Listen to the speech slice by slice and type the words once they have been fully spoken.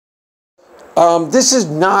This is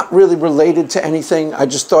not really related to anything. I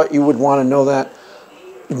just thought you would want to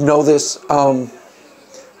know this.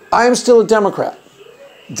 I am still a Democrat.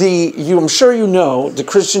 I'm sure you know, the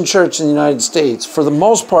Christian church in the United States, for the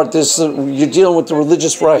most part, you're dealing with the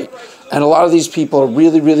religious right. And a lot of these people are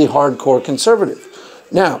really, really hardcore conservative.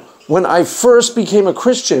 Now, when I first became a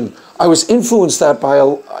Christian, I was influenced by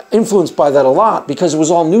that a lot because it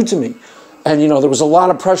was all new to me. And, you know, there was a lot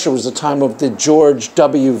of pressure. It was the time of the George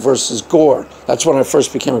W. versus Gore. That's when I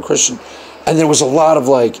first became a Christian. And there was a lot of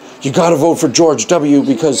like, you got to vote for George W.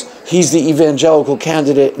 because he's the evangelical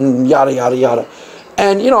candidate and yada, yada, yada.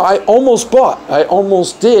 And, you know, I almost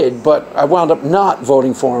did, but I wound up not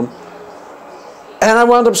voting for him. And I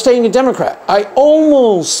wound up staying a Democrat. I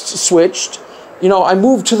almost switched. You know, I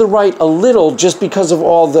moved to the right a little just because of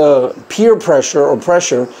all the peer pressure or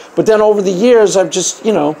pressure. But then over the years, I've just,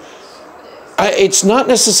 you know, it's not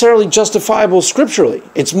necessarily justifiable scripturally.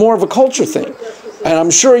 It's more of a culture thing. And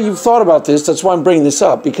I'm sure you've thought about this. That's why I'm bringing this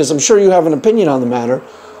up, because I'm sure you have an opinion on the matter.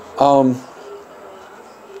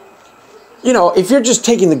 You know, if you're just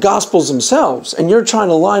taking the Gospels themselves and you're trying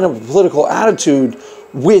to line up a political attitude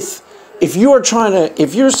with, if you're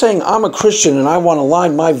saying I'm a Christian and I want to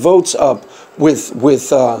line my votes up with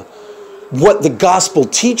what the Gospel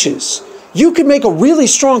teaches, you could make a really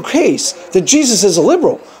strong case that Jesus is a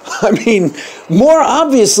liberal. I mean, more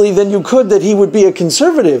obviously than you could that he would be a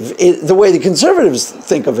conservative, the way the conservatives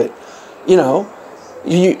think of it. You know,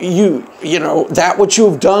 you know, that what you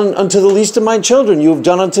have done unto the least of my children, you have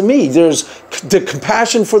done unto me. There's the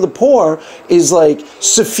compassion for the poor is like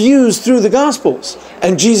suffused through the Gospels,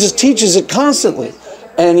 and Jesus teaches it constantly.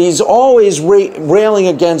 And he's always railing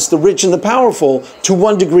against the rich and the powerful to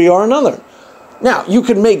one degree or another. Now, you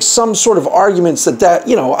could make some sort of arguments that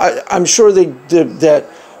you know, I'm sure that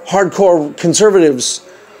hardcore conservatives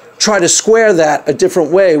try to square that a different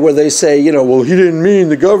way, where they say, you know, well, he didn't mean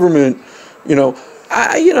the government, you know.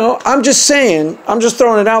 I'm just saying, I'm just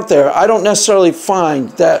throwing it out there. I don't necessarily find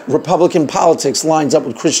that Republican politics lines up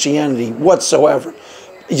with Christianity whatsoever.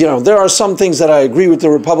 You know, there are some things that I agree with the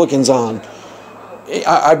Republicans on.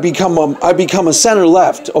 I become a center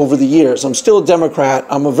left over the years. I'm still a Democrat.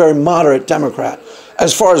 I'm a very moderate Democrat.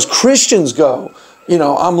 As far as Christians go, you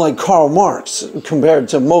know, I'm like Karl Marx compared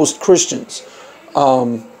to most Christians.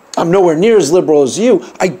 I'm nowhere near as liberal as you.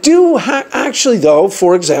 I do actually, though,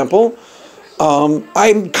 for example,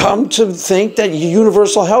 I've come to think that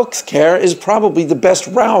universal health care is probably the best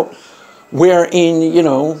route, wherein, you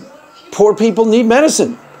know, poor people need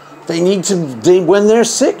medicine. When they're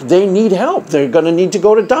sick, they need help. They're going to need to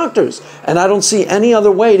go to doctors. And I don't see any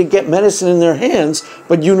other way to get medicine in their hands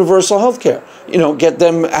but universal health care. You know, get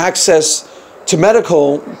them access to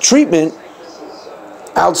medical treatment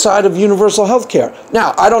outside of universal health care.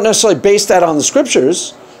 Now, I don't necessarily base that on the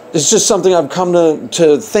scriptures. It's just something I've come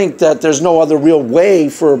to think that there's no other real way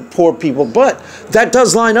for poor people. But that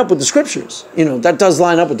does line up with the scriptures. You know, that does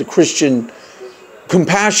line up with the Christian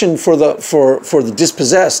compassion for the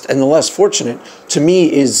dispossessed and the less fortunate. To me,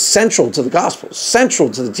 is central to the Gospels, central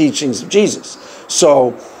to the teachings of Jesus.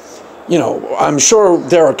 So, you know, I'm sure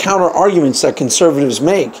there are counter arguments that conservatives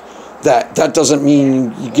make that doesn't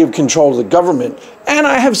mean you give control to the government. And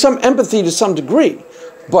I have some empathy to some degree,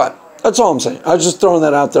 but that's all I'm saying. I was just throwing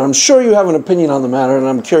that out there. I'm sure you have an opinion on the matter, and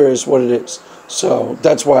I'm curious what it is. So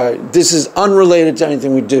that's why this is unrelated to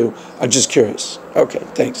anything we do. I'm just curious. Okay,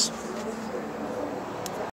 thanks.